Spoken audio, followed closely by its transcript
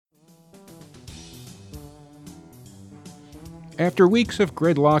After weeks of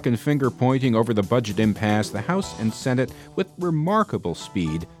gridlock and finger-pointing over the budget impasse, the House and Senate, with remarkable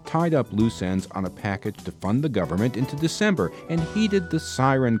speed, tied up loose ends on a package to fund the government into December and heeded the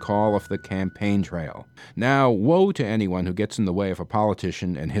siren call of the campaign trail. Now, woe to anyone who gets in the way of a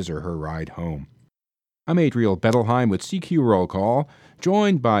politician and his or her ride home. I'm Adriel Bettelheim with CQ Roll Call,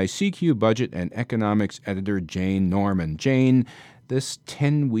 joined by CQ Budget and Economics editor Jane Norman. Jane, this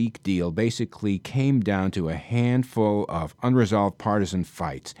 10-week deal basically came down to a handful of unresolved partisan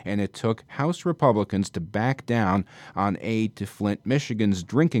fights, and it took House Republicans to back down on aid to Flint, Michigan's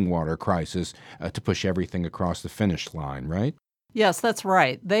drinking water crisis to push everything across the finish line, right? Yes, that's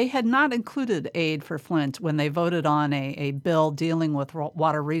right. They had not included aid for Flint when they voted on a bill dealing with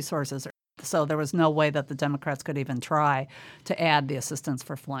water resources. So there was no way that the Democrats could even try to add the assistance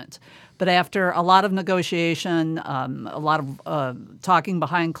for Flint. But after a lot of negotiation, a lot of talking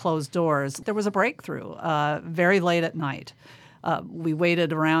behind closed doors, there was a breakthrough very late at night. We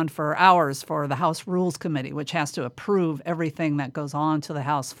waited around for hours for the House Rules Committee, which has to approve everything that goes on to the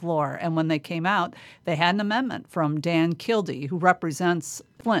House floor. And when they came out, they had an amendment from Dan Kildee, who represents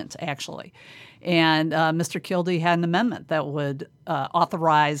Flint, actually. And Mr. Kildee had an amendment that would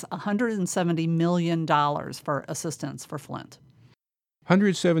authorize $170 million for assistance for Flint.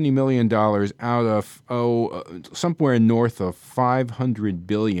 $170 million out of, somewhere north of $500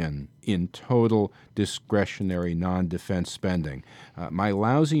 billion in total discretionary non-defense spending. My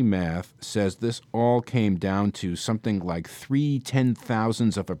lousy math says this all came down to something like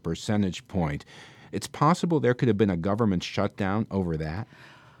 0.3 of a percentage point. It's possible there could have been a government shutdown over that?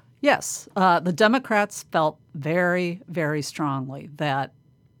 Yes. The Democrats felt very, very strongly that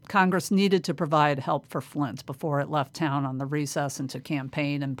Congress needed to provide help for Flint before it left town on the recess into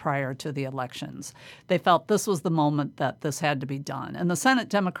campaign and prior to the elections. They felt this was the moment that this had to be done. And the Senate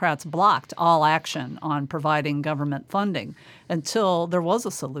Democrats blocked all action on providing government funding until there was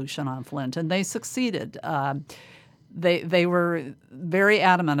a solution on Flint, and they succeeded. They were very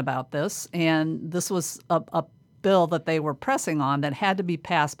adamant about this, and this was a bill that they were pressing on that had to be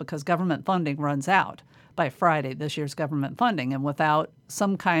passed because government funding runs out by Friday, this year's government funding. And without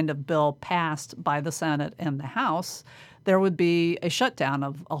some kind of bill passed by the Senate and the House, there would be a shutdown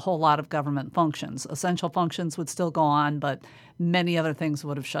of a whole lot of government functions. Essential functions would still go on, but many other things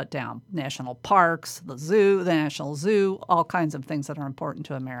would have shut down. National parks, the zoo, the National Zoo, all kinds of things that are important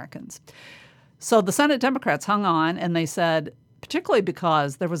to Americans. So the Senate Democrats hung on, and they said, particularly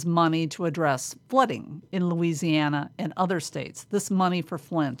because there was money to address flooding in Louisiana and other states, this money for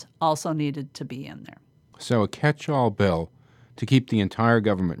Flint also needed to be in there. So a catch-all bill to keep the entire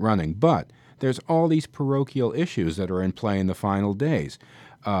government running. But there's all these parochial issues that are in play in the final days.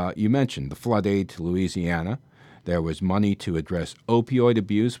 You mentioned the flood aid to Louisiana. There was money to address opioid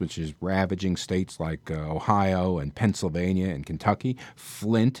abuse, which is ravaging states like Ohio and Pennsylvania and Kentucky.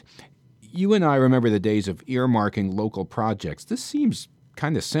 Flint. You and I remember the days of earmarking local projects. This seems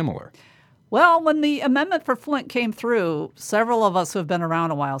kind of similar. Well, when the amendment for Flint came through, several of us who have been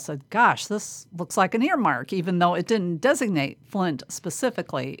around a while said, gosh, this looks like an earmark, even though it didn't designate Flint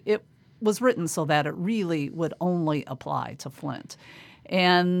specifically. It was written so that it really would only apply to Flint.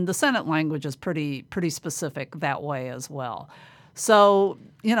 And the Senate language is pretty specific that way as well. So,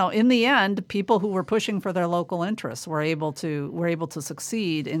 in the end, people who were pushing for their local interests were able to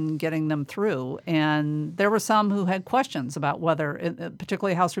succeed in getting them through. And there were some who had questions about whether,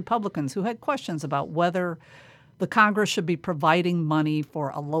 particularly House Republicans, who had questions about whether the Congress should be providing money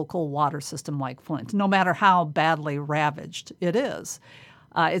for a local water system like Flint, no matter how badly ravaged it is.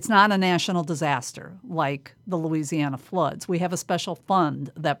 It's not a national disaster like the Louisiana floods. We have a special fund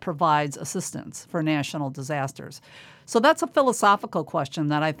that provides assistance for national disasters. So that's a philosophical question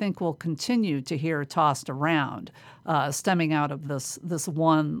that I think we'll continue to hear tossed around, stemming out of this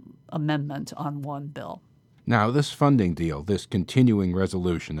one amendment on one bill. Now, this funding deal, this continuing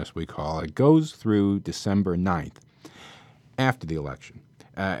resolution, as we call it, goes through December 9th, after the election,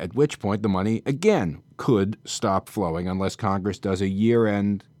 at which point the money, again, could stop flowing unless Congress does a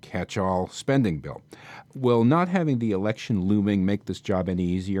year-end catch-all spending bill. Will not having the election looming make this job any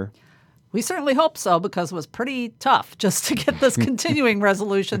easier? We certainly hope so, because it was pretty tough just to get this continuing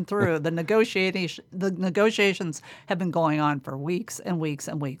resolution through. The negotiations have been going on for weeks and weeks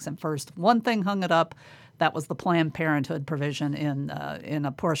and weeks. And first, one thing hung it up. That was the Planned Parenthood provision in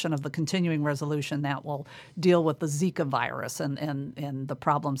a portion of the continuing resolution that will deal with the Zika virus and the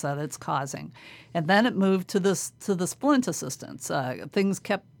problems that it's causing. And then it moved to this Flint assistance. Things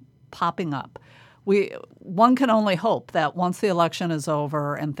kept popping up. One can only hope that once the election is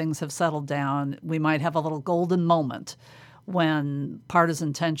over and things have settled down, we might have a little golden moment when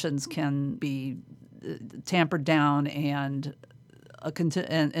partisan tensions can be tampered down and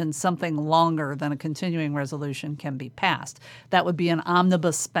something longer than a continuing resolution can be passed. That would be an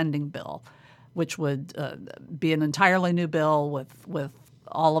omnibus spending bill, which would be an entirely new bill with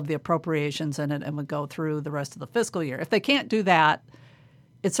all of the appropriations in it and would go through the rest of the fiscal year. If they can't do that,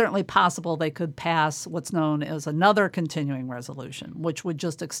 it's certainly possible they could pass what's known as another continuing resolution, which would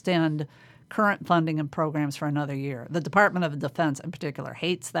just extend current funding and programs for another year. The Department of Defense in particular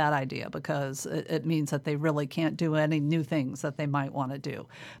hates that idea because it means that they really can't do any new things that they might want to do.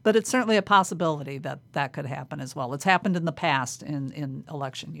 But it's certainly a possibility that that could happen as well. It's happened in the past in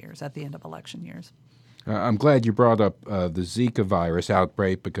election years, at the end of election years. I'm glad you brought up the Zika virus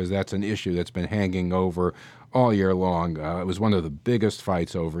outbreak because that's an issue that's been hanging over all year long. It was one of the biggest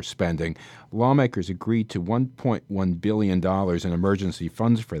fights over spending. Lawmakers agreed to $1.1 billion in emergency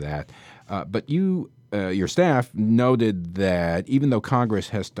funds for that. But your staff noted that even though Congress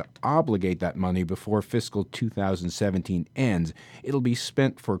has to obligate that money before fiscal 2017 ends, it'll be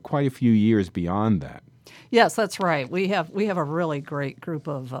spent for quite a few years beyond that. Yes, that's right. We have a really great group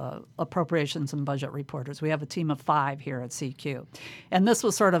of appropriations and budget reporters. We have a team of 5 here at CQ. And this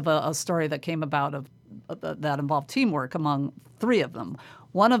was sort of a story that came about that involved teamwork among 3 of them.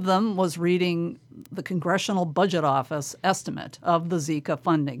 One of them was reading the Congressional Budget Office estimate of the Zika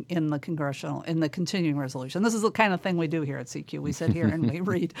funding in the continuing resolution. This is the kind of thing we do here at CQ. We sit here and we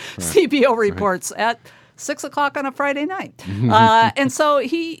read CBO reports at 6 o'clock on a Friday night. And so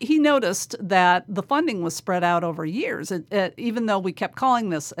he noticed that the funding was spread out over years. Even though we kept calling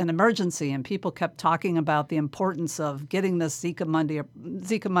this an emergency and people kept talking about the importance of getting this Zika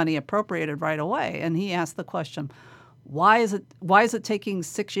money appropriated right away. And he asked the question, why is it taking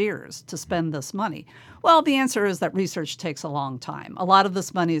 6 years to spend this money? Well, the answer is that research takes a long time. A lot of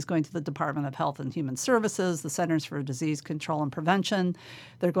this money is going to the Department of Health and Human Services, the Centers for Disease Control and Prevention.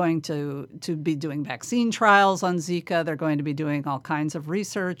 They're going to be doing vaccine trials on Zika. They're going to be doing all kinds of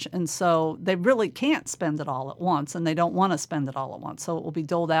research. And so they really can't spend it all at once, and they don't want to spend it all at once. So it will be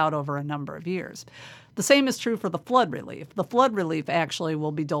doled out over a number of years. The same is true for the flood relief. The flood relief actually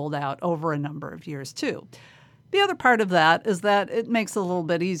will be doled out over a number of years, too. The other part of that is that it makes it a little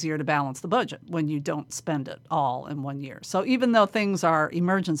bit easier to balance the budget when you don't spend it all in 1 year. So even though things are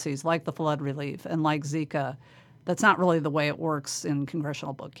emergencies like the flood relief and like Zika, that's not really the way it works in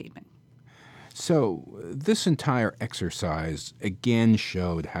congressional bookkeeping. So this entire exercise again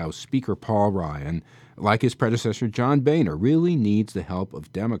showed how Speaker Paul Ryan, like his predecessor John Boehner, really needs the help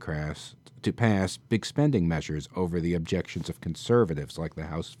of Democrats to pass big spending measures over the objections of conservatives like the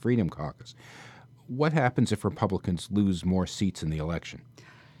House Freedom Caucus. What happens if Republicans lose more seats in the election?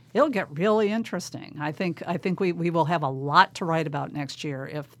 It'll get really interesting. I think we will have a lot to write about next year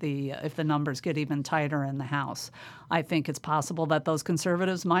if the numbers get even tighter in the House. I think it's possible that those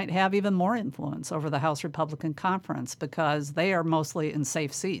conservatives might have even more influence over the House Republican Conference because they are mostly in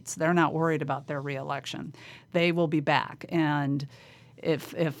safe seats. They're not worried about their reelection. They will be back, and even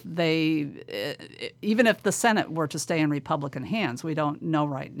if the Senate were to stay in Republican hands, we don't know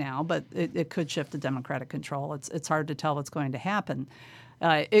right now, but it could shift to Democratic control. It's hard to tell what's going to happen.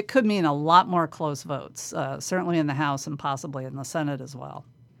 It could mean a lot more close votes, certainly in the House and possibly in the Senate as well.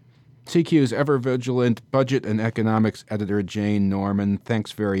 CQ's ever-vigilant budget and economics editor Jane Norman,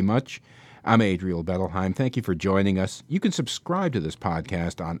 thanks very much. I'm Adriel Bettelheim. Thank you for joining us. You can subscribe to this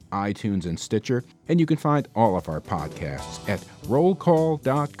podcast on iTunes and Stitcher, and you can find all of our podcasts at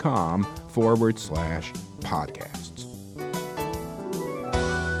rollcall.com/podcast.